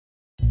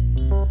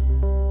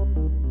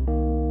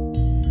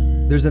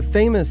There's a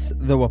famous,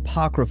 though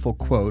apocryphal,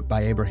 quote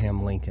by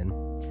Abraham Lincoln.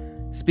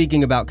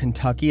 Speaking about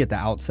Kentucky at the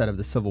outset of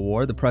the Civil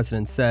War, the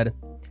president said,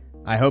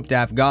 "I hope to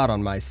have God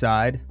on my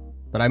side,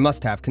 but I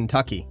must have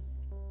Kentucky."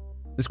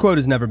 This quote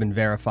has never been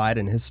verified,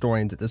 and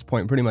historians at this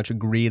point pretty much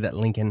agree that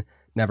Lincoln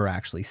never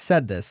actually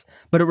said this.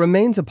 But it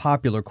remains a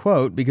popular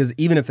quote because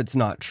even if it's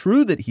not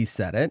true that he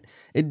said it,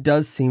 it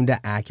does seem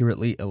to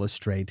accurately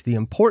illustrate the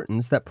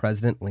importance that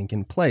President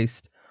Lincoln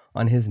placed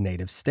on his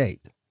native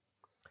state.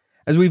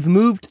 As we've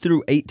moved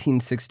through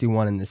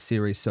 1861 in this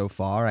series so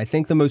far, I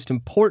think the most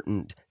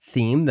important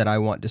theme that I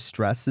want to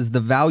stress is the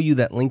value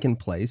that Lincoln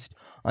placed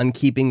on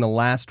keeping the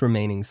last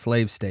remaining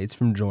slave states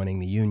from joining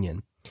the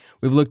Union.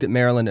 We've looked at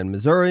Maryland and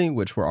Missouri,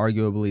 which were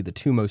arguably the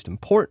two most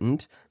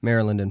important.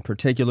 Maryland in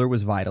particular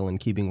was vital in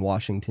keeping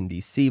Washington,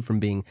 D.C. from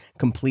being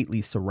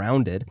completely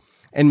surrounded,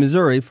 and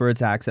Missouri for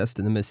its access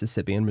to the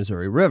Mississippi and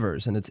Missouri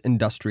rivers and its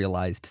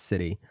industrialized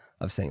city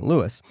of St.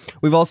 Louis.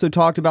 We've also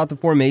talked about the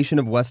formation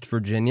of West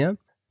Virginia,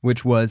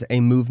 which was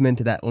a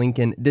movement that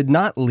Lincoln did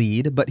not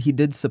lead, but he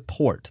did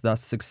support, thus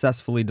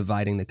successfully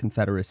dividing the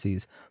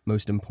Confederacy's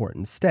most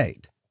important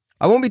state.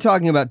 I won't be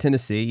talking about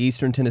Tennessee.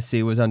 Eastern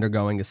Tennessee was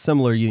undergoing a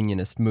similar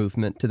Unionist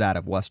movement to that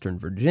of Western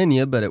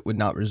Virginia, but it would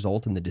not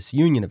result in the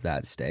disunion of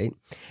that state.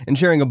 And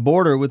sharing a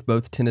border with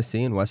both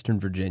Tennessee and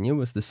Western Virginia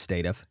was the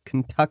state of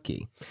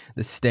Kentucky,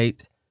 the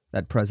state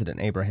that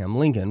President Abraham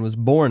Lincoln was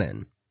born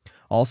in.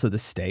 Also the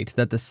state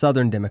that the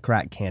Southern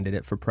Democrat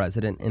candidate for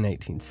president in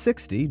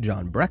 1860,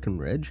 John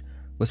Breckinridge,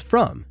 was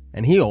from,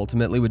 and he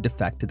ultimately would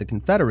defect to the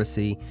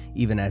Confederacy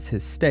even as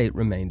his state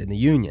remained in the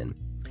Union.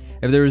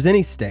 If there was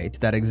any state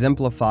that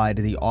exemplified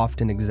the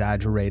often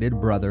exaggerated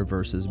brother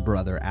versus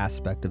brother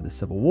aspect of the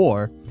Civil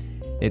War,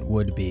 it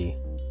would be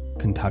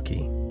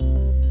Kentucky.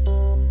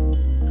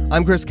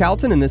 I'm Chris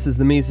Calton, and this is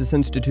the Mises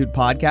Institute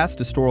podcast,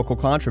 Historical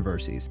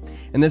Controversies.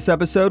 In this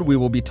episode, we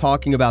will be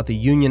talking about the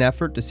Union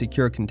effort to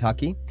secure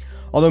Kentucky.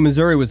 Although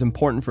Missouri was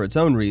important for its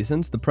own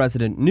reasons, the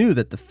president knew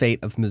that the fate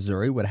of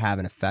Missouri would have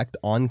an effect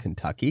on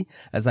Kentucky,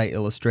 as I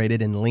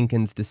illustrated in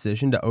Lincoln's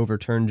decision to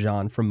overturn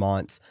John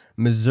Fremont's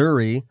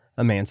Missouri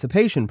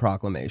Emancipation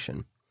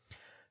Proclamation.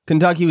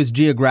 Kentucky was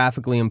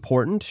geographically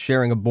important,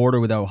 sharing a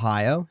border with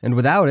Ohio, and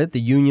without it, the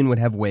Union would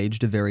have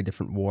waged a very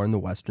different war in the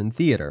Western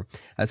Theater,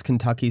 as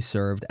Kentucky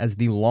served as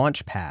the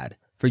launch pad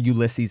for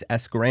Ulysses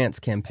S. Grant's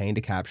campaign to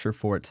capture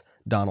Forts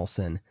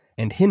Donelson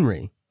and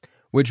Henry,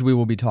 which we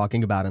will be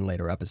talking about in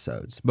later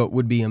episodes, but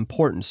would be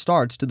important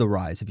starts to the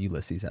rise of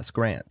Ulysses S.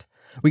 Grant.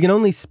 We can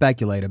only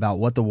speculate about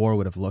what the war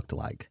would have looked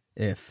like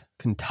if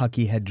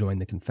Kentucky had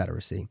joined the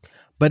Confederacy,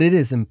 but it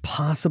is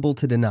impossible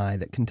to deny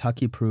that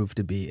Kentucky proved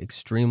to be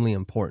extremely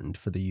important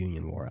for the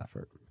Union war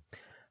effort.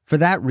 For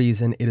that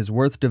reason, it is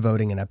worth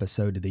devoting an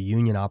episode to the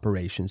Union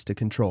operations to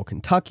control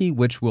Kentucky,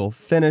 which will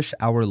finish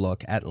our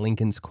look at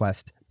Lincoln's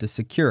quest to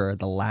secure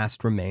the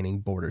last remaining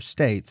border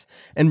states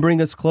and bring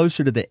us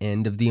closer to the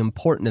end of the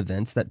important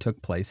events that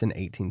took place in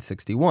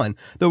 1861,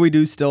 though we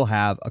do still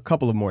have a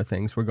couple of more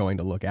things we're going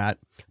to look at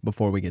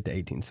before we get to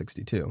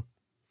 1862.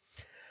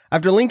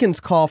 After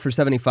Lincoln's call for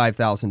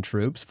 75,000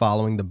 troops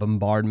following the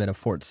bombardment of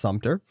Fort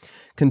Sumter,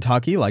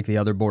 Kentucky, like the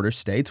other border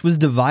states, was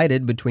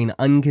divided between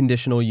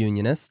unconditional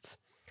Unionists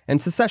and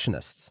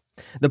secessionists.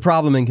 The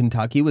problem in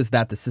Kentucky was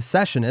that the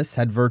secessionists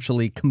had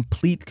virtually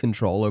complete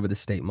control over the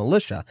state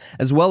militia,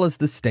 as well as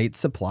the state's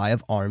supply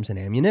of arms and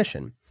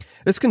ammunition.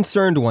 This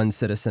concerned one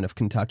citizen of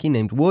Kentucky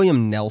named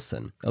William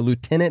Nelson, a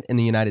lieutenant in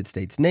the United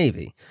States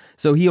Navy,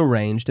 so he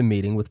arranged a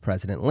meeting with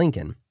President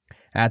Lincoln.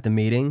 At the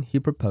meeting, he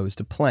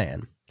proposed a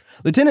plan.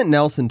 Lieutenant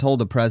Nelson told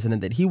the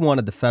president that he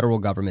wanted the federal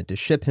government to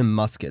ship him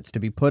muskets to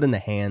be put in the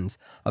hands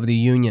of the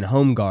Union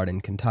Home Guard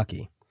in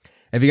Kentucky.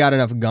 If he got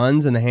enough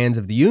guns in the hands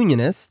of the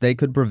Unionists, they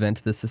could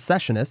prevent the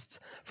secessionists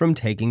from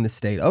taking the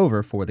state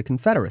over for the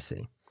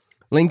Confederacy.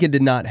 Lincoln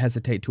did not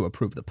hesitate to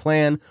approve the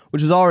plan,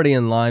 which was already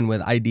in line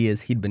with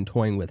ideas he'd been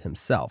toying with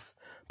himself.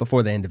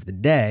 Before the end of the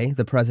day,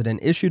 the president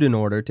issued an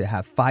order to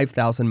have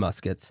 5,000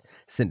 muskets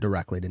sent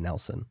directly to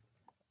Nelson.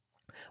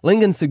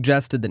 Lincoln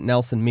suggested that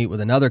Nelson meet with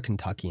another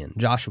Kentuckian,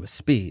 Joshua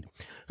Speed,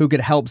 who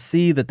could help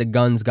see that the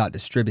guns got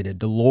distributed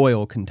to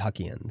loyal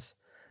Kentuckians.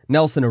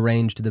 Nelson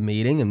arranged the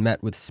meeting and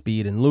met with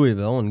Speed in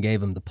Louisville and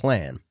gave him the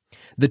plan.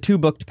 The two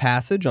booked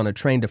passage on a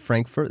train to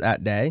Frankfort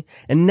that day,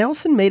 and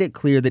Nelson made it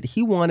clear that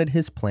he wanted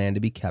his plan to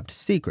be kept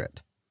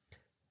secret.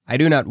 "I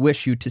do not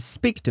wish you to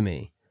speak to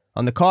me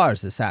on the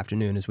cars this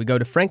afternoon as we go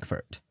to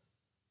Frankfort,"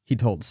 he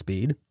told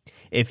Speed.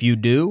 "If you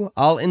do,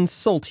 I'll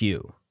insult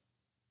you."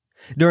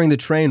 During the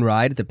train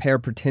ride, the pair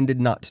pretended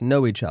not to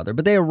know each other,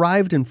 but they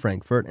arrived in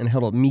Frankfort and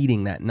held a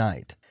meeting that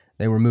night.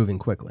 They were moving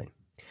quickly.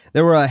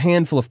 There were a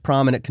handful of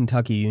prominent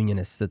Kentucky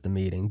Unionists at the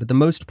meeting, but the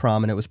most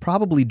prominent was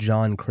probably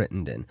John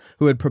Crittenden,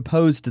 who had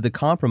proposed the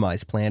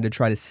compromise plan to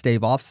try to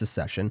stave off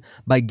secession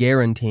by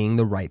guaranteeing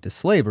the right to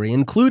slavery,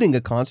 including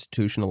a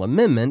constitutional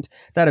amendment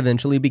that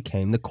eventually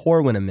became the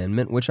Corwin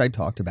Amendment, which I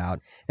talked about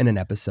in an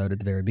episode at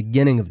the very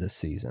beginning of this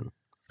season.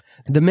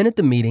 The men at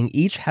the meeting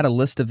each had a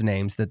list of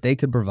names that they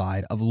could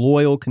provide of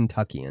loyal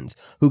Kentuckians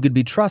who could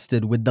be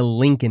trusted with the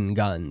Lincoln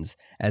guns,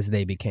 as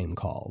they became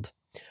called.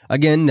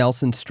 Again,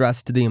 Nelson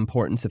stressed the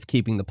importance of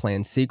keeping the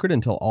plan secret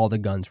until all the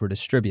guns were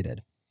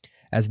distributed.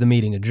 As the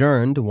meeting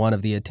adjourned, one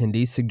of the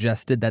attendees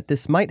suggested that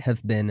this might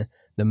have been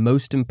the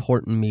most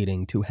important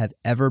meeting to have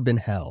ever been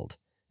held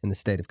in the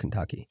state of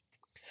Kentucky.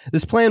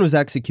 This plan was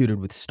executed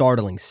with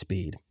startling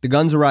speed. The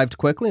guns arrived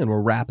quickly and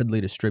were rapidly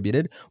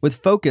distributed,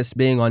 with focus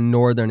being on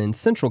northern and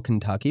central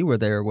Kentucky, where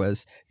there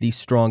was the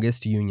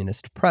strongest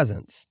Unionist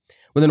presence.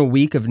 Within a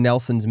week of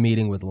Nelson's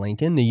meeting with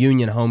Lincoln, the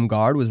Union Home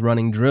Guard was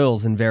running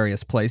drills in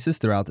various places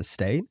throughout the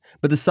state,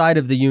 but the sight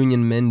of the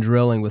Union men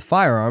drilling with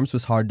firearms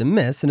was hard to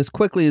miss, and as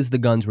quickly as the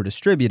guns were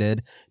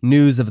distributed,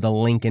 news of the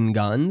Lincoln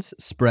guns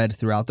spread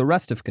throughout the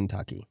rest of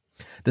Kentucky.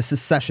 The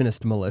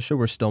secessionist militia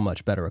were still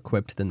much better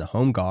equipped than the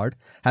Home Guard,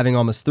 having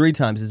almost 3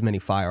 times as many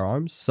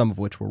firearms, some of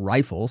which were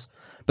rifles,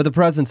 but the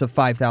presence of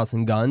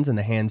 5,000 guns in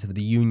the hands of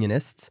the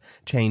Unionists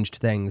changed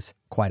things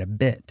quite a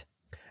bit.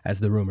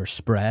 As the rumor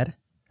spread,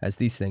 as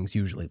these things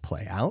usually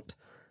play out,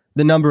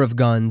 the number of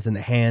guns in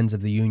the hands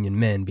of the Union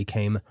men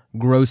became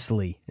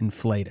grossly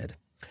inflated.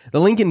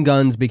 The Lincoln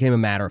guns became a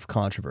matter of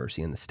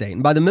controversy in the state,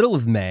 and by the middle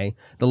of May,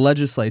 the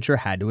legislature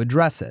had to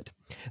address it.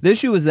 The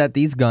issue was that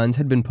these guns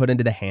had been put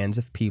into the hands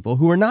of people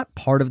who were not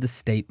part of the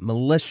state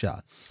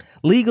militia.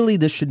 Legally,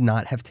 this should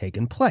not have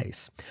taken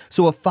place.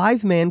 So a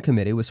 5-man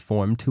committee was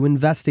formed to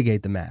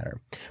investigate the matter.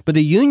 But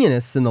the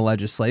Unionists in the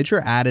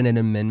legislature added an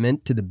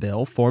amendment to the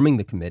bill forming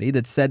the committee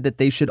that said that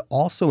they should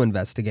also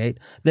investigate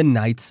the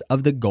Knights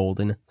of the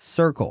Golden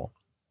Circle.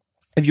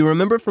 If you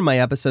remember from my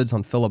episodes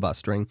on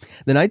filibustering,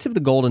 the Knights of the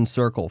Golden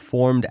Circle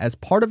formed as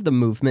part of the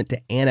movement to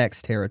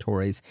annex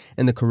territories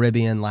in the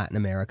Caribbean, Latin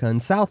America,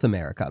 and South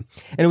America,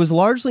 and it was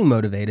largely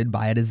motivated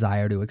by a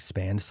desire to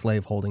expand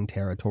slaveholding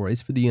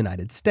territories for the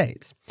United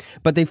States.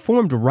 But they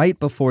formed right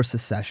before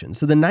secession,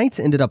 so the Knights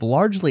ended up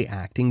largely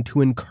acting to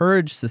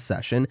encourage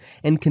secession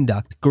and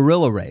conduct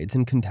guerrilla raids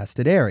in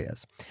contested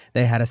areas.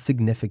 They had a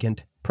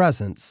significant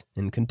presence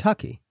in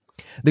Kentucky.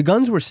 The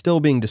guns were still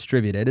being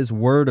distributed as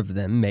word of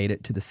them made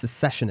it to the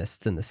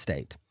secessionists in the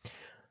state.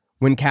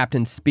 When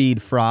Captain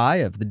Speed Fry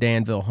of the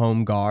Danville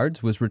Home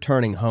Guards was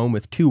returning home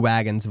with 2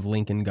 wagons of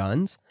Lincoln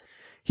guns,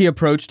 he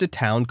approached a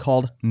town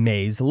called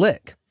Mays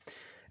Lick.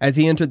 As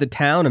he entered the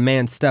town, a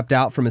man stepped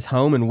out from his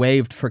home and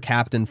waved for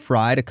Captain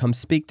Fry to come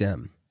speak to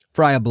him.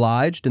 Fry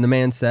obliged, and the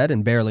man said,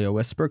 in barely a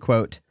whisper,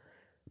 quote,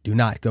 "Do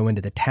not go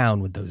into the town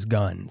with those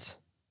guns."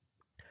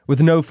 With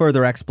no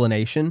further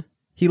explanation,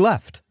 he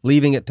left,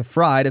 leaving it to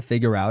Fry to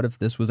figure out if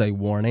this was a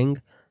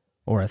warning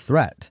or a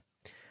threat.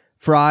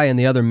 Fry and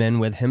the other men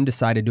with him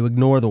decided to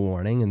ignore the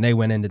warning, and they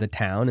went into the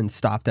town and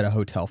stopped at a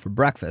hotel for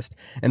breakfast,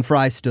 and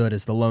Fry stood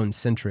as the lone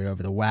sentry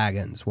over the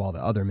wagons while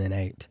the other men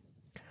ate.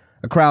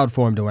 A crowd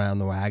formed around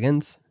the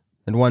wagons,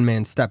 and one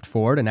man stepped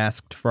forward and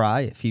asked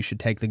Fry if he should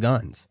take the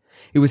guns.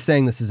 He was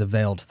saying this as a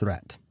veiled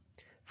threat.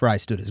 Fry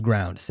stood his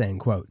ground, saying,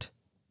 quote,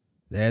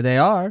 "There they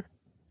are.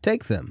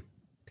 Take them."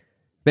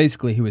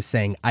 Basically, he was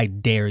saying, "I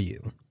dare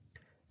you."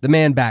 The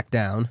man backed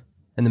down,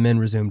 and the men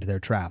resumed their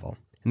travel.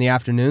 In the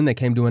afternoon, they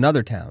came to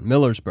another town,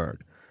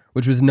 Millersburg,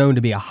 which was known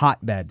to be a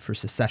hotbed for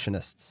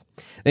secessionists.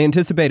 They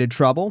anticipated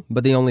trouble,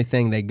 but the only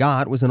thing they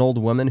got was an old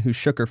woman who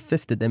shook her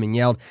fist at them and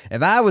yelled,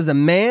 "If I was a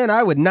man,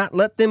 I would not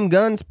let them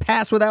guns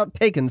pass without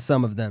taking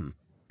some of them."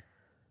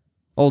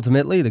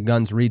 Ultimately, the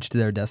guns reached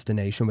their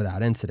destination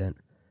without incident,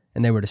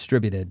 and they were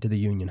distributed to the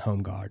Union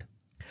Home Guard.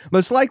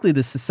 Most likely,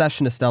 the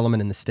secessionist element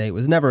in the state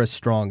was never as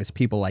strong as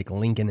people like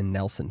Lincoln and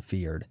Nelson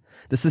feared.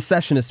 The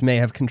secessionists may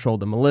have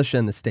controlled the militia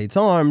and the state's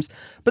arms,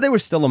 but they were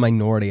still a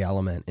minority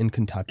element in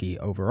Kentucky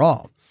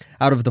overall.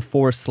 Out of the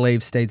 4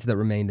 slave states that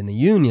remained in the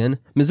Union,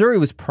 Missouri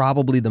was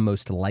probably the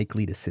most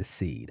likely to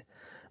secede.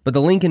 But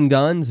the Lincoln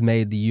guns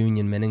made the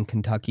Union men in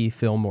Kentucky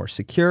feel more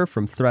secure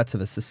from threats of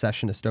a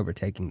secessionist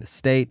overtaking the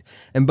state,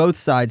 and both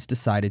sides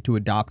decided to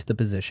adopt the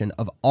position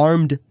of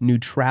armed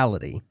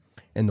neutrality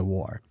in the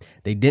war.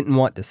 They didn't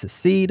want to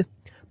secede,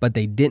 but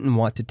they didn't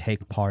want to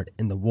take part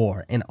in the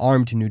war, and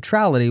armed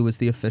neutrality was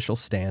the official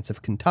stance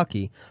of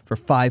Kentucky for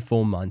 5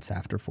 full months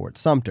after Fort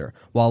Sumter,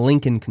 while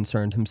Lincoln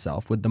concerned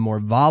himself with the more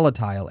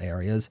volatile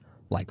areas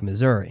like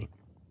Missouri.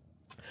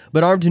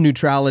 But armed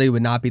neutrality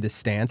would not be the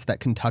stance that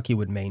Kentucky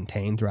would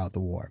maintain throughout the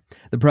war.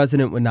 The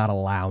president would not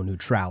allow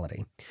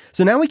neutrality.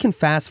 So now we can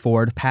fast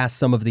forward past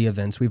some of the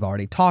events we've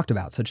already talked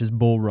about, such as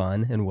Bull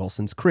Run and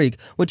Wilson's Creek,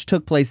 which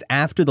took place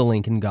after the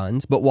Lincoln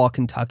guns, but while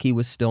Kentucky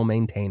was still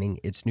maintaining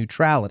its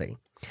neutrality.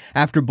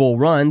 After Bull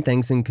Run,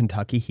 things in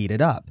Kentucky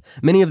heated up.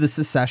 Many of the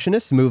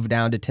secessionists moved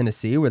down to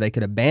Tennessee where they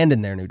could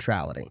abandon their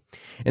neutrality.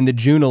 In the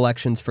June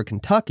elections for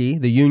Kentucky,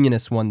 the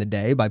Unionists won the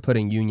day by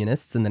putting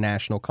Unionists in the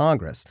National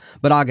Congress.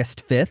 But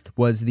August 5th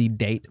was the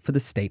date for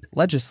the state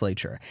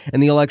legislature,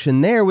 and the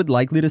election there would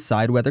likely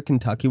decide whether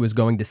Kentucky was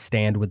going to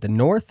stand with the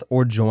North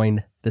or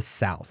join the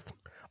South.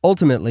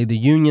 Ultimately, the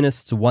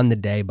Unionists won the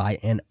day by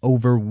an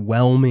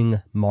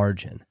overwhelming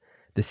margin.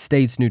 The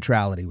state's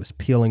neutrality was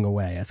peeling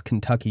away as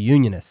Kentucky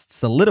Unionists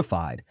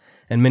solidified,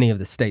 and many of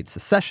the state's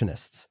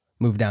secessionists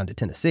moved down to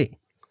Tennessee.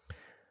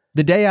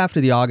 The day after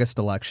the August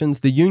elections,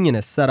 the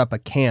Unionists set up a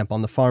camp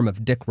on the farm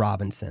of Dick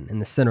Robinson in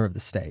the center of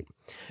the state.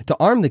 To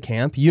arm the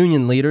camp,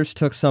 Union leaders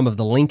took some of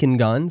the Lincoln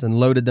guns and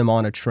loaded them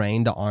on a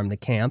train to arm the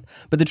camp,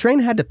 but the train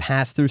had to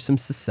pass through some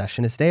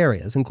secessionist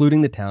areas,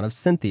 including the town of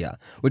Cynthia,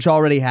 which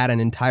already had an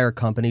entire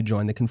company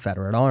join the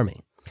Confederate Army.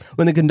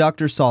 When the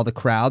conductor saw the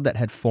crowd that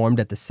had formed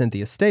at the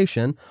Cynthia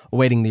station,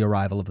 awaiting the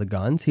arrival of the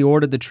guns, he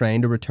ordered the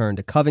train to return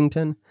to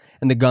Covington,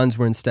 and the guns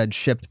were instead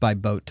shipped by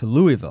boat to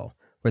Louisville,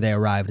 where they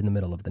arrived in the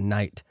middle of the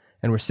night,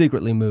 and were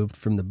secretly moved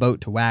from the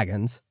boat to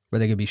wagons, where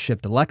they could be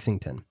shipped to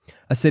Lexington,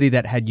 a city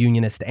that had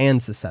Unionist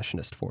and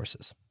secessionist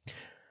forces.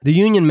 The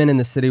Union men in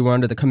the city were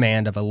under the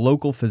command of a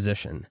local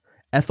physician,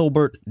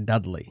 Ethelbert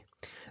Dudley.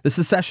 The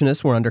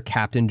secessionists were under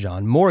Captain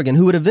John Morgan,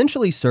 who would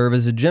eventually serve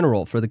as a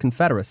general for the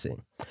Confederacy.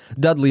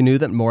 Dudley knew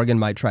that Morgan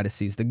might try to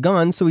seize the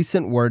guns, so he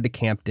sent word to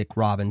Camp Dick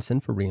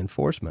Robinson for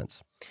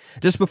reinforcements.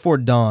 Just before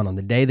dawn on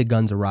the day the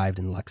guns arrived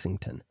in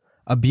Lexington,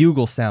 a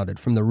bugle sounded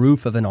from the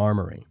roof of an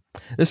armory.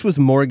 This was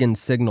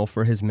Morgan's signal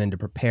for his men to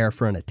prepare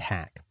for an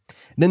attack.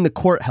 Then the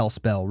courthouse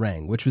bell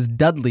rang, which was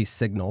Dudley's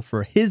signal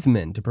for his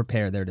men to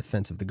prepare their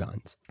defense of the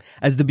guns.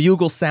 As the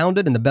bugle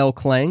sounded and the bell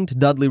clanged,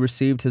 Dudley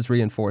received his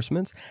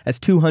reinforcements as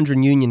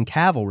 200 Union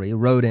cavalry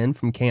rode in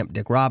from Camp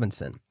Dick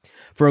Robinson.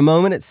 For a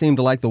moment, it seemed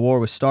like the war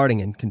was starting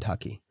in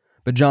Kentucky.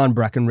 But John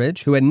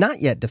Breckinridge, who had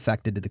not yet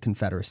defected to the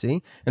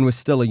Confederacy and was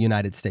still a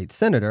United States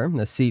Senator,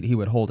 a seat he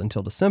would hold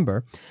until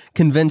December,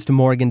 convinced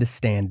Morgan to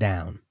stand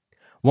down.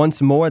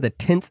 Once more, the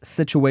tense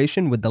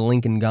situation with the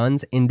Lincoln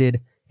guns ended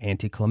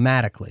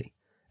anticlimactically,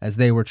 as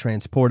they were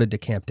transported to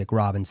Camp Dick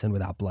Robinson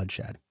without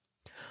bloodshed.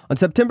 On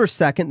September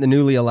 2nd, the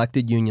newly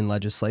elected Union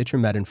legislature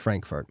met in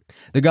Frankfort.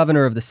 The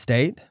governor of the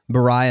state,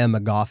 Beriah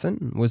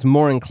Magoffin, was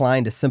more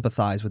inclined to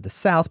sympathize with the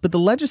South, but the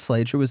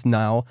legislature was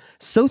now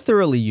so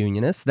thoroughly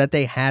Unionist that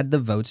they had the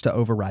votes to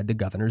override the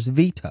governor's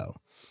veto.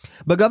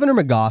 But Governor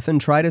Magoffin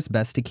tried his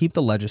best to keep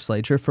the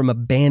legislature from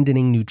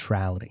abandoning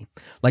neutrality.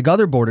 Like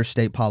other border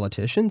state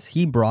politicians,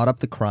 he brought up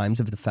the crimes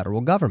of the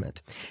federal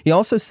government. He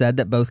also said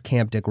that both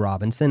Camp Dick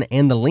Robinson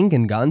and the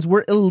Lincoln guns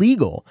were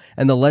illegal,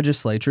 and the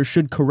legislature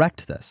should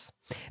correct this.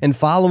 And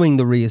following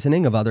the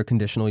reasoning of other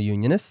conditional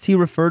Unionists, he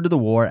referred to the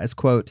war as,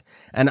 quote,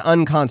 an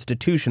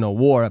unconstitutional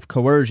war of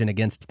coercion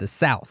against the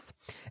South,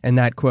 and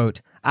that,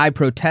 quote, I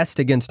protest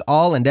against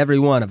all and every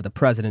one of the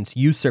president's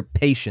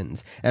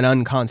usurpations and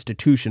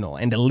unconstitutional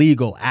and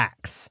illegal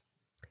acts,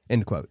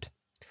 end quote.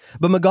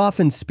 But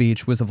Magoffin's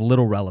speech was of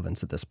little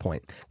relevance at this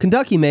point.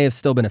 Kentucky may have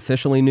still been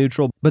officially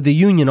neutral, but the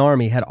Union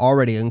Army had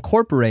already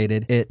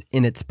incorporated it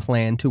in its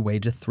plan to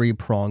wage a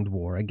three-pronged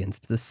war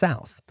against the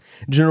South.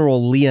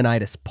 General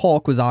Leonidas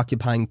Polk was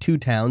occupying 2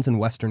 towns in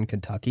western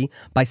Kentucky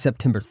by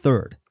September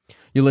 3rd.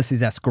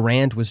 Ulysses S.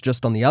 Grant was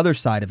just on the other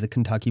side of the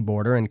Kentucky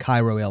border in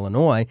Cairo,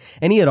 Illinois,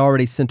 and he had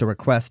already sent a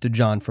request to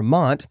John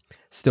Fremont,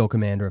 still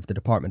commander of the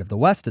Department of the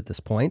West at this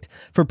point,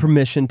 for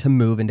permission to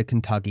move into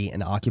Kentucky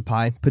and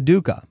occupy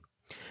Paducah.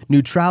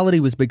 Neutrality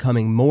was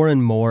becoming more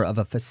and more of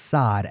a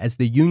facade as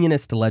the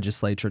Unionist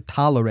legislature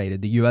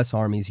tolerated the U.S.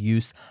 Army's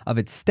use of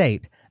its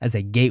state as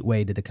a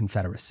gateway to the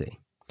Confederacy.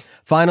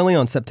 Finally,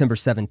 on September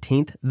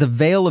 17th, the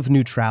veil of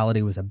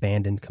neutrality was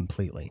abandoned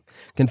completely.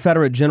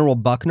 Confederate General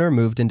Buckner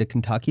moved into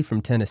Kentucky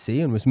from Tennessee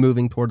and was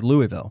moving toward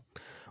Louisville.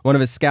 One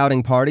of his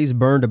scouting parties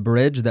burned a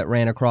bridge that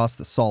ran across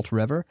the Salt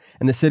River,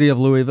 and the city of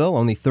Louisville,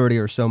 only 30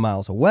 or so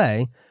miles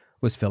away,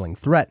 was feeling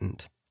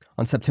threatened.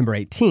 On September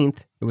 18th,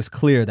 it was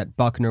clear that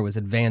Buckner was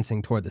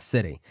advancing toward the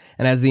city,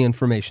 and as the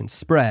information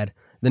spread,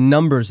 the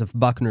numbers of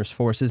Buckner's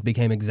forces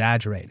became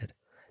exaggerated.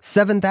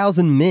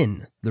 7,000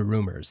 men, the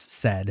rumors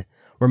said,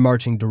 were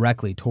marching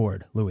directly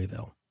toward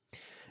Louisville.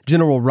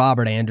 General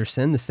Robert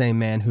Anderson, the same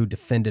man who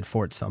defended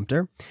Fort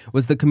Sumter,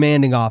 was the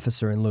commanding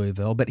officer in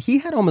Louisville, but he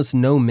had almost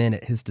no men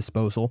at his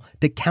disposal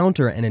to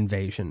counter an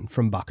invasion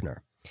from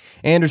Buckner.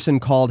 Anderson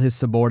called his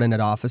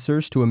subordinate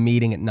officers to a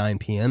meeting at 9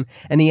 p.m.,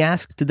 and he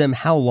asked them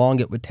how long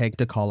it would take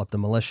to call up the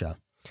militia.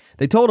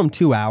 They told him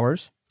 2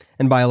 hours,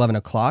 and by 11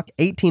 o'clock,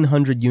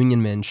 1,800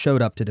 Union men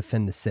showed up to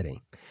defend the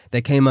city.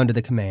 They came under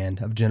the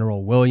command of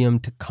General William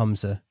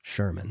Tecumseh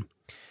Sherman.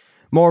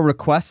 More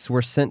requests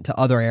were sent to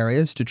other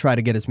areas to try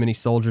to get as many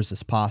soldiers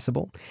as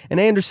possible, and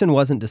Anderson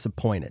wasn't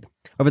disappointed.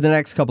 Over the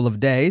next couple of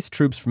days,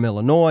 troops from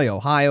Illinois,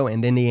 Ohio,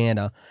 and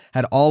Indiana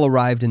had all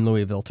arrived in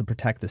Louisville to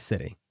protect the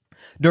city.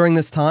 During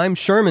this time,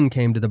 Sherman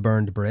came to the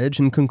burned bridge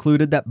and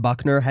concluded that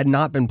Buckner had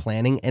not been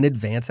planning an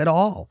advance at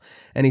all,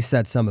 and he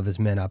set some of his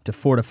men up to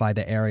fortify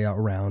the area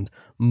around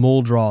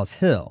Muldraw's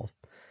Hill.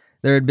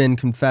 There had been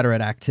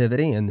Confederate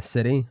activity in the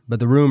city, but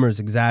the rumors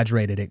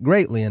exaggerated it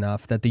greatly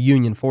enough that the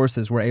Union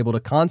forces were able to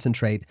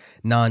concentrate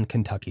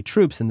non-Kentucky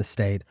troops in the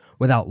state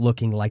without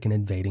looking like an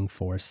invading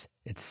force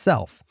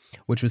itself,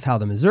 which was how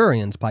the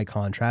Missourians, by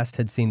contrast,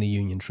 had seen the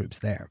Union troops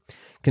there.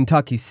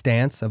 Kentucky's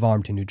stance of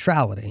armed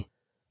neutrality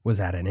was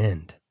at an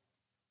end.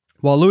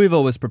 While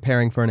Louisville was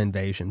preparing for an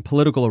invasion,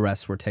 political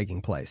arrests were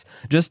taking place,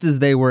 just as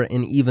they were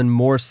in even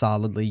more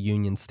solidly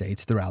Union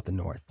states throughout the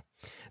North.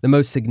 The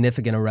most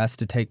significant arrest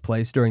to take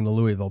place during the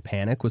Louisville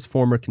Panic was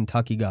former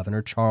Kentucky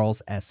Governor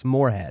Charles S.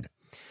 Moorhead.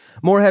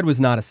 Morehead was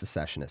not a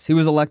secessionist. He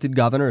was elected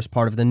governor as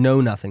part of the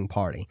Know Nothing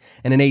Party,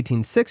 and in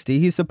 1860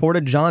 he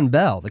supported John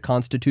Bell, the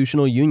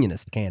constitutional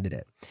Unionist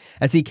candidate.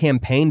 As he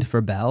campaigned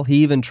for Bell, he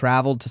even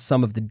traveled to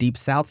some of the Deep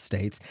South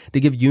states to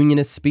give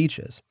Unionist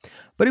speeches.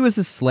 But he was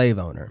a slave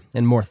owner,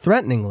 and more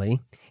threateningly,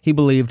 he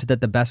believed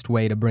that the best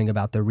way to bring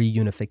about the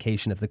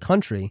reunification of the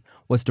country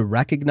was to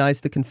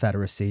recognize the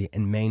Confederacy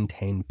and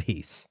maintain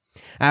peace.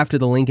 After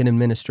the Lincoln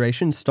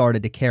administration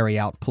started to carry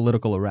out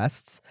political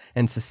arrests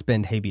and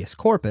suspend habeas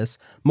corpus,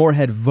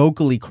 Morehead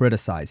vocally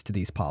criticized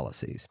these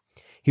policies.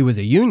 He was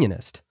a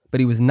Unionist, but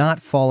he was not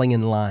falling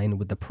in line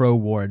with the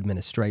pro-war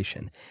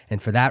administration,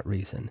 and for that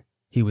reason,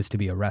 he was to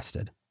be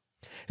arrested.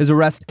 His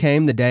arrest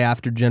came the day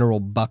after General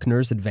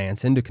Buckner's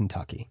advance into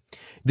Kentucky.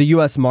 The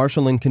U.S.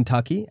 Marshal in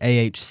Kentucky,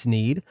 A.H.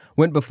 Sneed,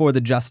 went before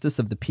the Justice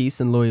of the Peace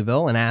in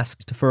Louisville and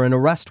asked for an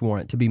arrest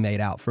warrant to be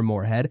made out for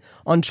Morehead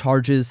on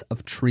charges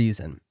of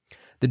treason.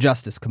 The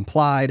justice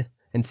complied,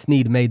 and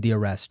Sneed made the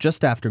arrest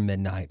just after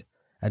midnight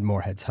at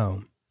Morehead's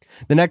home.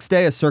 The next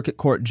day, a circuit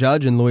court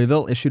judge in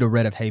Louisville issued a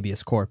writ of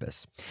habeas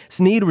corpus.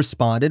 Sneed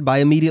responded by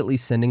immediately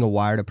sending a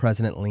wire to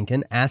President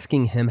Lincoln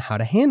asking him how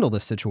to handle the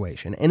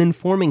situation and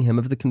informing him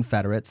of the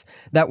Confederates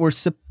that were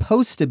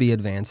supposed to be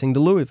advancing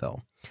to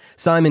Louisville.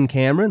 Simon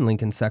Cameron,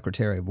 Lincoln's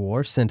Secretary of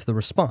War, sent the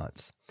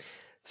response.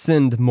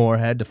 Send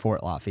Morehead to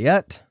Fort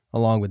Lafayette,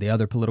 along with the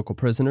other political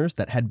prisoners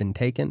that had been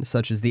taken,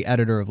 such as the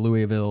editor of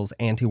Louisville's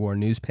anti-war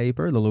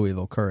newspaper, the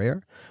Louisville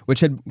Courier,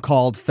 which had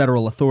called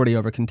federal authority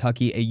over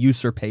Kentucky a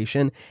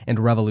usurpation and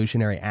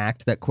revolutionary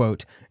act that,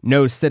 quote,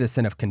 no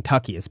citizen of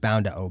Kentucky is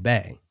bound to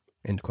obey,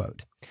 end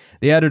quote.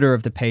 The editor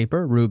of the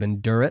paper,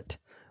 Reuben Durrett,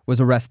 was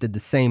arrested the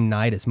same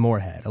night as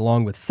Morehead,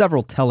 along with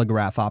several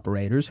telegraph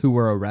operators who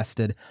were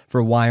arrested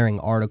for wiring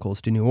articles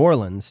to New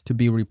Orleans to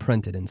be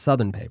reprinted in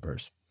Southern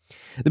papers.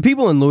 The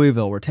people in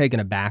Louisville were taken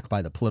aback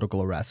by the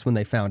political arrests when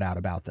they found out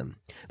about them.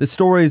 The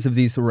stories of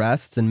these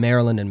arrests in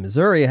Maryland and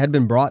Missouri had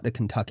been brought to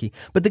Kentucky,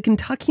 but the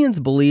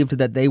Kentuckians believed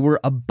that they were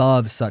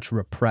above such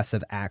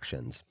repressive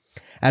actions.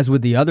 As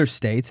with the other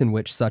states in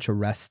which such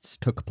arrests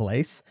took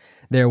place,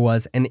 there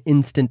was an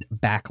instant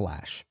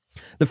backlash.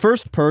 The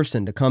first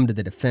person to come to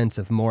the defense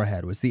of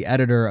Morehead was the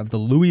editor of the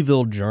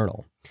Louisville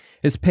Journal.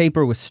 His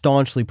paper was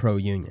staunchly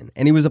pro-Union,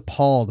 and he was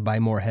appalled by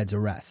Morehead's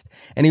arrest,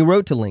 and he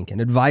wrote to Lincoln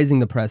advising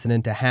the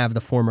president to have the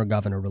former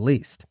governor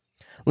released.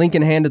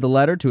 Lincoln handed the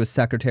letter to his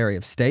Secretary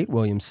of State,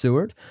 William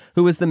Seward,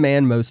 who was the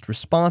man most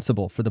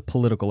responsible for the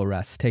political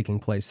arrests taking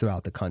place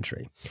throughout the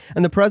country,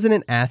 and the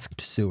president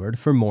asked Seward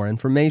for more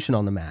information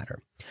on the matter.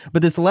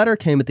 But this letter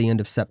came at the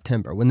end of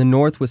September, when the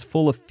North was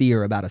full of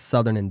fear about a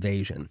Southern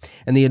invasion,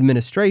 and the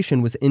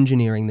administration was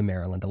engineering the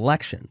Maryland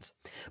elections.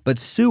 But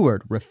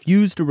Seward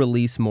refused to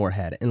release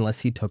Morehead unless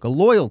he took a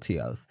loyalty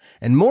oath,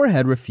 and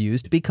Morehead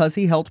refused because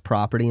he held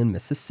property in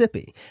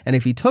Mississippi, and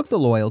if he took the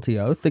loyalty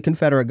oath, the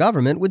Confederate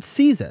government would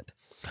seize it.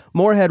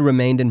 Morehead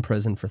remained in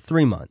prison for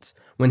 3 months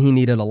when he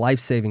needed a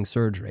life-saving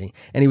surgery,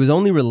 and he was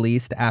only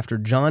released after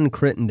John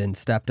Crittenden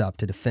stepped up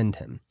to defend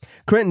him.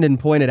 Crittenden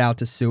pointed out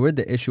to Seward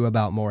the issue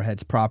about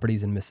Morehead's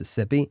properties in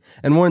Mississippi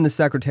and warned the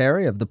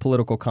secretary of the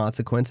political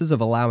consequences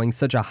of allowing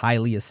such a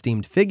highly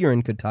esteemed figure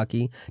in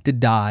Kentucky to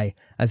die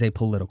as a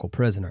political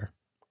prisoner.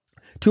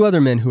 2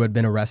 other men who had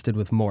been arrested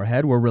with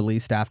Morehead were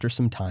released after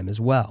some time as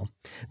well.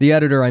 The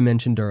editor I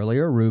mentioned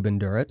earlier, Reuben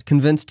Durrett,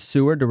 convinced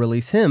Seward to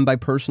release him by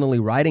personally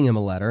writing him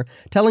a letter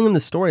telling him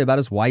the story about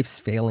his wife's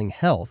failing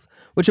health,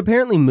 which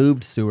apparently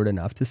moved Seward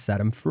enough to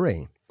set him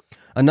free.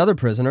 Another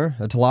prisoner,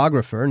 a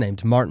telegrapher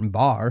named Martin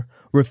Barr,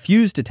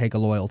 refused to take a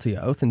loyalty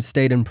oath and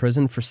stayed in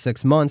prison for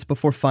 6 months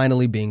before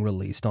finally being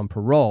released on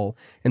parole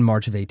in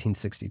March of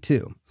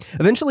 1862.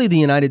 Eventually, the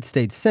United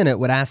States Senate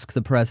would ask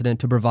the president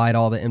to provide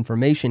all the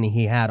information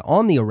he had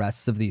on the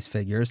arrests of these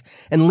figures,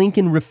 and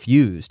Lincoln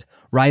refused,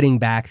 writing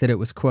back that it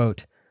was,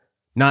 quote,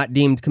 not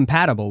deemed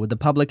compatible with the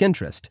public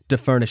interest to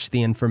furnish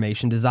the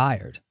information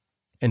desired,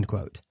 end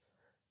quote.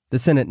 The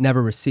Senate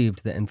never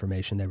received the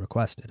information they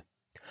requested.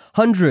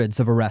 Hundreds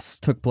of arrests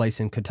took place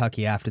in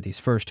Kentucky after these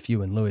first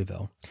few in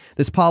Louisville.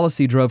 This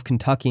policy drove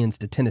Kentuckians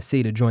to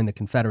Tennessee to join the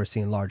Confederacy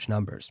in large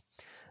numbers.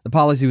 The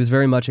policy was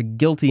very much a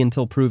guilty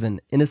until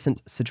proven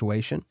innocent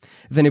situation.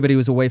 If anybody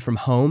was away from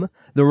home,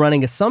 the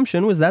running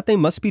assumption was that they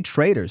must be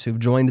traitors who've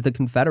joined the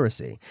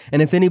Confederacy.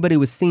 And if anybody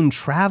was seen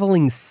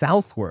traveling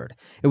southward,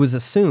 it was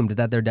assumed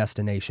that their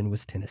destination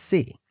was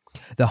Tennessee.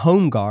 The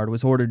Home Guard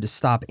was ordered to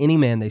stop any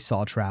man they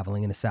saw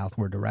traveling in a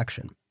southward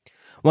direction.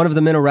 One of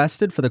the men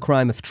arrested for the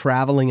crime of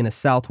traveling in a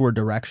southward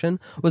direction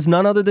was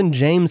none other than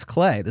James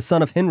Clay, the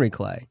son of Henry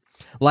Clay.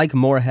 Like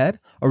Morehead,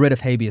 a writ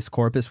of habeas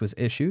corpus was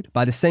issued,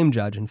 by the same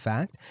judge in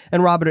fact,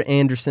 and Robert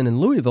Anderson in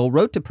Louisville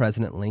wrote to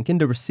President Lincoln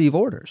to receive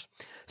orders.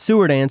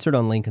 Seward answered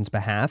on Lincoln's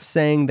behalf,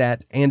 saying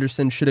that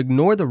Anderson should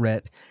ignore the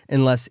writ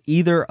unless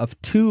either of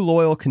 2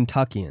 loyal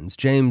Kentuckians,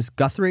 James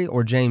Guthrie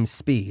or James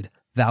Speed,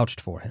 vouched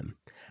for him.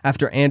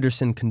 After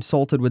Anderson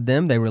consulted with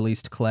them, they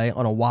released Clay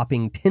on a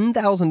whopping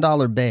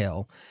 $10,000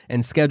 bail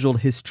and scheduled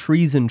his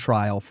treason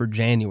trial for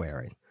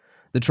January.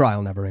 The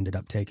trial never ended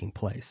up taking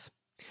place.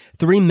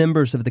 3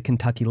 members of the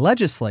Kentucky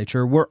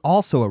legislature were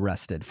also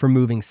arrested for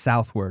moving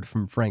southward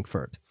from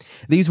Frankfort.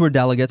 These were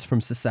delegates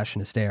from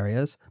secessionist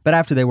areas, but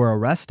after they were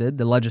arrested,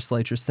 the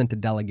legislature sent a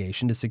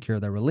delegation to secure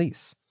their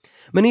release.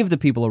 Many of the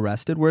people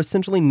arrested were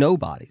essentially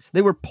nobodies.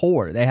 They were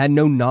poor, they had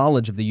no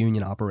knowledge of the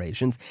Union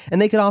operations,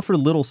 and they could offer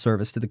little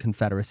service to the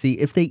Confederacy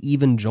if they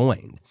even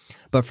joined.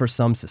 But for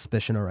some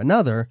suspicion or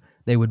another,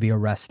 they would be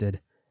arrested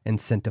and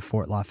sent to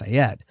Fort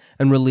Lafayette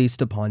and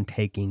released upon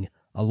taking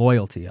a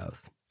loyalty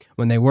oath.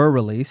 When they were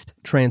released,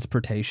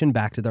 transportation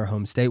back to their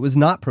home state was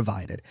not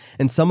provided,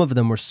 and some of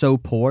them were so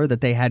poor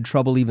that they had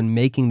trouble even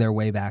making their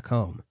way back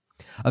home.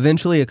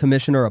 Eventually, a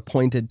commissioner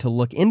appointed to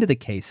look into the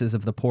cases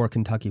of the poor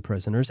Kentucky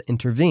prisoners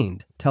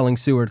intervened, telling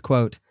Seward,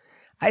 quote,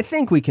 "I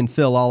think we can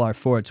fill all our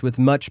forts with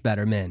much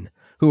better men,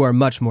 who are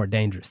much more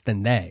dangerous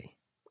than they."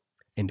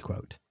 End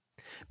quote.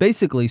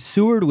 Basically,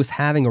 Seward was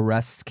having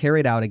arrests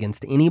carried out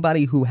against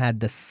anybody who had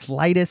the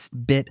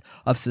slightest bit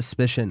of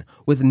suspicion,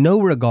 with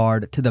no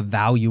regard to the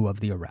value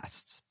of the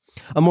arrests.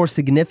 A more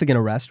significant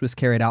arrest was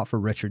carried out for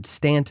Richard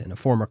Stanton, a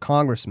former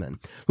congressman,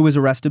 who was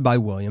arrested by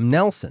William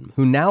Nelson,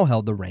 who now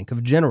held the rank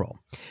of general.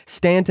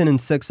 Stanton and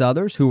 6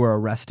 others who were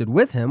arrested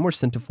with him were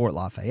sent to Fort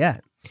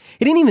Lafayette.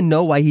 He didn't even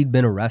know why he'd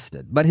been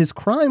arrested, but his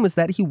crime was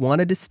that he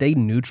wanted to stay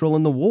neutral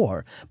in the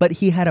war, but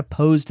he had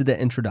opposed the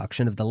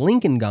introduction of the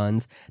Lincoln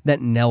guns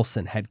that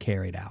Nelson had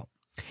carried out.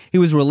 He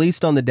was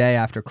released on the day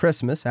after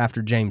Christmas,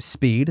 after James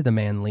Speed, the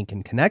man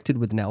Lincoln connected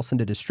with Nelson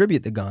to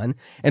distribute the gun,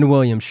 and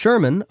William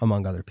Sherman,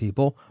 among other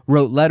people,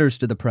 wrote letters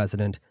to the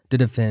president to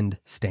defend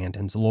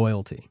Stanton's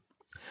loyalty.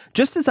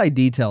 Just as I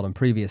detailed in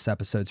previous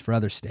episodes for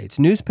other states,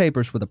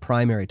 newspapers were the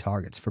primary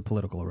targets for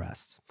political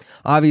arrests.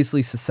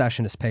 Obviously,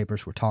 secessionist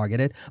papers were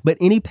targeted, but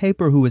any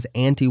paper who was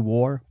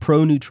anti-war,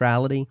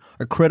 pro-neutrality,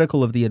 or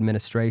critical of the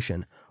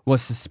administration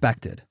was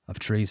suspected of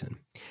treason.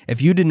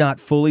 If you did not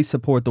fully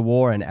support the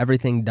war and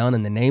everything done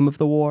in the name of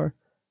the war,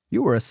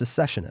 you were a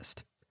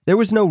secessionist. There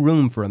was no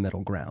room for a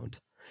middle ground.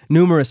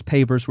 Numerous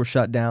papers were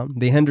shut down: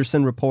 the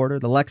Henderson Reporter,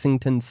 the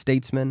Lexington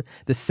Statesman,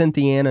 the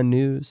Cynthiana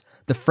News,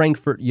 the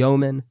Frankfort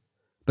Yeoman.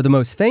 But the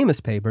most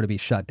famous paper to be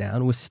shut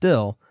down was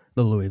still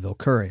the Louisville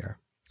Courier.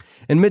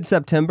 In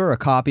mid-September, a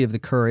copy of the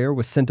Courier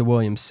was sent to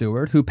William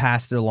Seward, who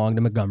passed it along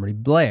to Montgomery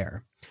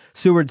Blair.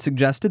 Seward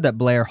suggested that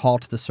Blair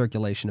halt the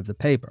circulation of the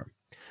paper.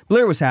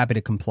 Blair was happy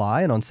to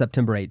comply, and on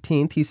September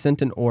 18th, he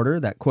sent an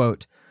order that,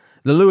 quote,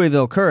 "The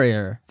Louisville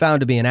Courier, found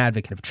to be an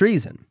advocate of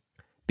treason,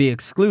 be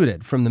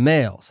excluded from the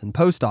mails and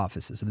post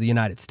offices of the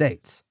United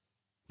States."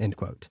 End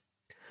quote.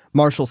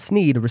 Marshal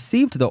Sneed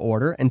received the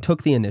order and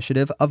took the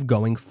initiative of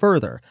going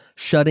further,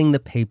 shutting the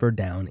paper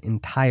down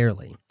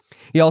entirely.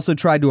 He also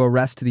tried to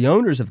arrest the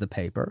owners of the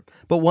paper,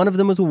 but one of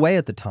them was away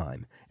at the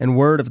time, and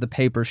word of the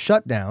paper's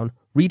shutdown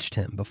reached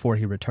him before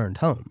he returned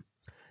home.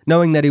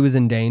 Knowing that he was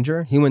in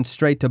danger, he went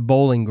straight to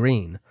Bowling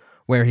Green,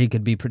 where he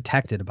could be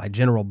protected by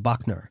General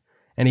Buckner,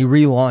 and he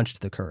relaunched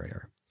the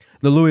Courier.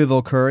 The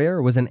Louisville Courier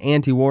was an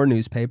anti-war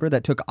newspaper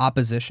that took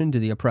opposition to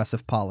the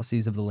oppressive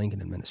policies of the Lincoln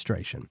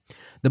administration.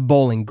 The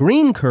Bowling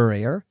Green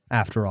Courier,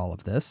 after all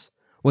of this,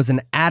 was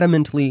an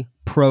adamantly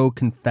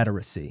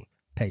pro-Confederacy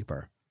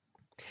paper.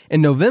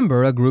 In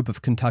November, a group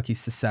of Kentucky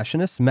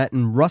secessionists met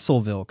in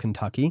Russellville,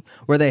 Kentucky,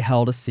 where they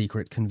held a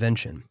secret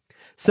convention.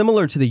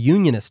 Similar to the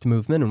Unionist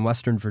movement in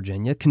Western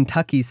Virginia,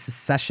 Kentucky's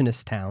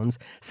secessionist towns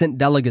sent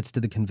delegates to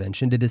the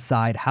convention to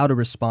decide how to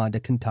respond to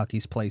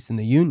Kentucky's place in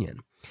the Union.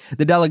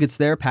 The delegates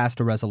there passed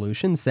a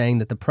resolution saying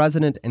that the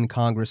President and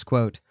Congress,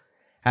 quote,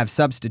 "have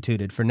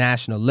substituted for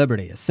national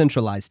liberty a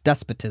centralized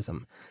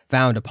despotism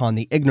found upon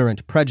the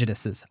ignorant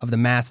prejudices of the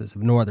masses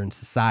of Northern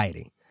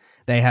society.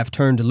 They have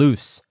turned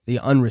loose the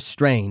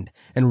unrestrained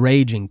and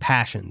raging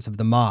passions of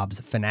the mobs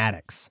of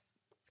fanatics."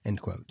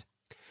 End quote.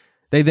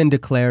 They then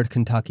declared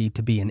Kentucky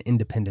to be an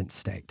independent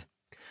state.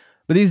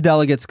 But these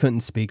delegates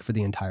couldn't speak for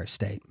the entire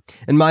state.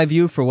 In my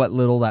view, for what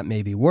little that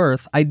may be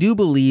worth, I do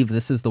believe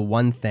this is the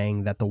one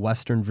thing that the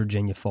Western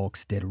Virginia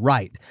folks did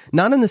right.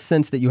 Not in the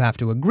sense that you have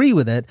to agree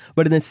with it,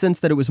 but in the sense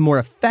that it was more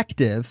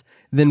effective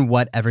than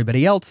what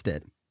everybody else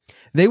did.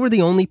 They were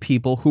the only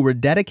people who were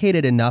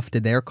dedicated enough to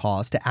their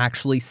cause to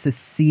actually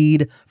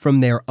secede from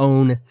their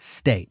own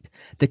state.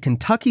 The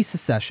Kentucky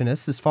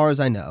secessionists, as far as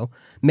I know,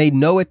 made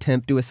no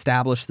attempt to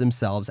establish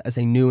themselves as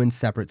a new and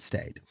separate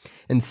state.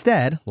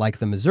 Instead, like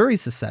the Missouri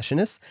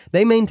secessionists,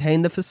 they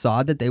maintained the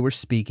facade that they were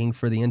speaking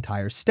for the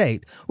entire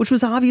state, which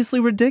was obviously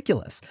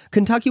ridiculous.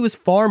 Kentucky was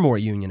far more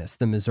Unionist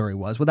than Missouri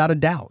was, without a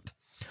doubt.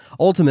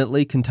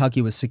 Ultimately,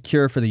 Kentucky was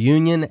secure for the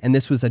Union, and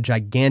this was a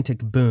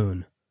gigantic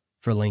boon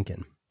for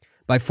Lincoln.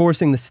 By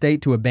forcing the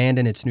state to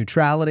abandon its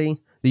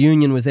neutrality, the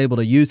Union was able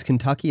to use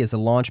Kentucky as a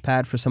launch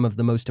pad for some of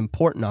the most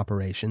important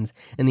operations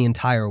in the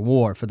entire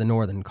war for the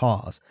Northern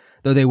cause,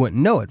 though they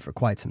wouldn't know it for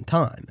quite some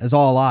time, as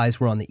all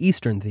eyes were on the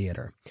Eastern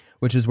Theater,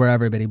 which is where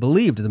everybody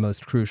believed the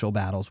most crucial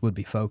battles would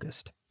be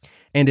focused.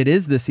 And it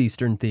is this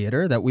Eastern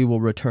Theater that we will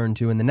return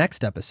to in the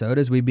next episode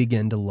as we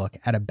begin to look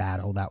at a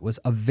battle that was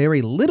of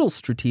very little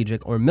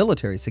strategic or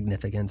military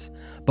significance,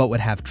 but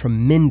would have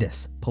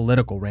tremendous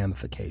political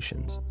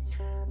ramifications: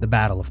 the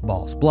Battle of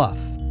Ball's Bluff.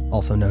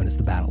 also known as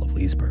the Battle of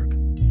Leesburg.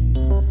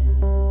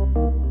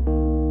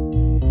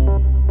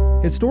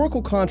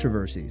 Historical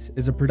Controversies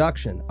is a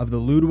production of the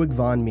Ludwig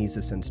von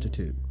Mises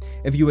Institute.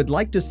 If you would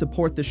like to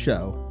support the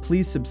show,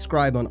 please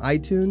subscribe on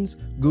iTunes,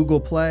 Google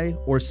Play,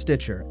 or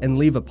Stitcher and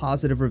leave a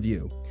positive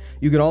review.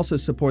 You can also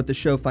support the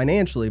show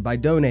financially by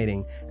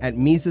donating at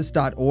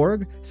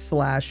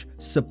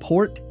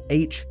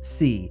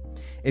Mises.org/supporthc.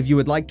 If you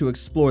would like to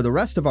explore the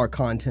rest of our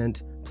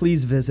content,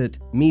 please visit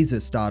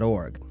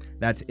Mises.org.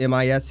 That's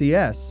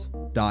MISES.org.